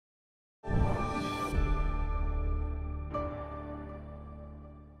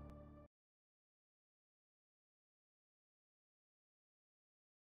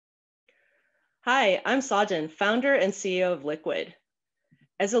Hi, I'm Sajjan, founder and CEO of Liquid.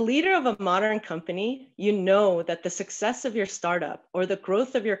 As a leader of a modern company, you know that the success of your startup or the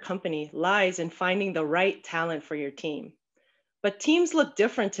growth of your company lies in finding the right talent for your team. But teams look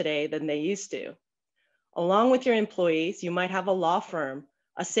different today than they used to. Along with your employees, you might have a law firm,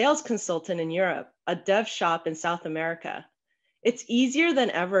 a sales consultant in Europe, a dev shop in South America. It's easier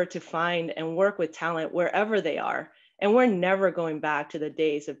than ever to find and work with talent wherever they are, and we're never going back to the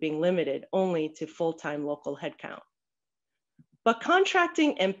days of being limited only to full-time local headcount. But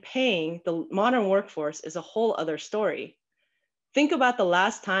contracting and paying the modern workforce is a whole other story. Think about the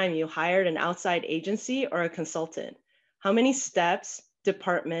last time you hired an outside agency or a consultant. How many steps,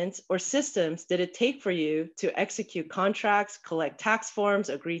 departments, or systems did it take for you to execute contracts, collect tax forms,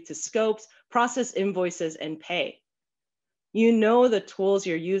 agree to scopes, process invoices, and pay? You know the tools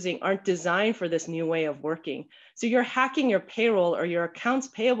you're using aren't designed for this new way of working, so you're hacking your payroll or your accounts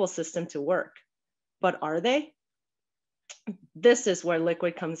payable system to work. But are they? This is where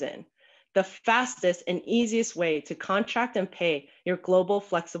Liquid comes in, the fastest and easiest way to contract and pay your global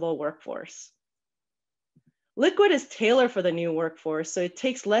flexible workforce. Liquid is tailored for the new workforce, so it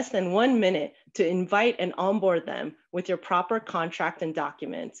takes less than 1 minute to invite and onboard them with your proper contract and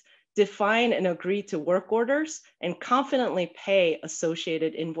documents, define and agree to work orders, and confidently pay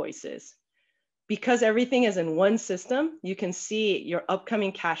associated invoices. Because everything is in one system, you can see your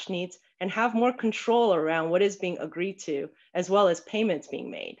upcoming cash needs and have more control around what is being agreed to, as well as payments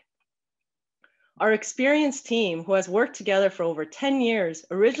being made. Our experienced team, who has worked together for over 10 years,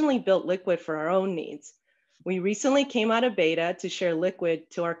 originally built Liquid for our own needs. We recently came out of beta to share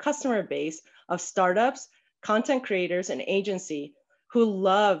Liquid to our customer base of startups, content creators, and agency who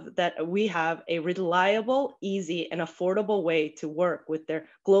love that we have a reliable, easy, and affordable way to work with their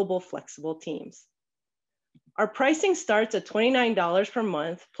global flexible teams. Our pricing starts at $29 per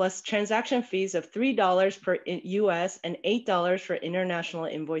month, plus transaction fees of $3 per US and $8 for international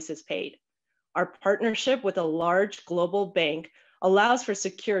invoices paid. Our partnership with a large global bank allows for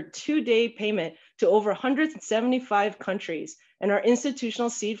secure 2-day payment to over 175 countries, and our institutional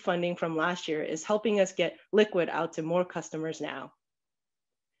seed funding from last year is helping us get Liquid out to more customers now.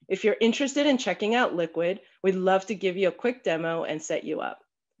 If you're interested in checking out Liquid, we'd love to give you a quick demo and set you up.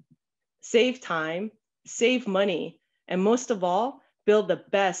 Save time, save money, and most of all, build the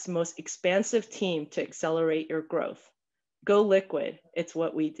best, most expansive team to accelerate your growth. Go Liquid, it's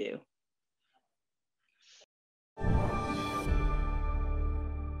what we do.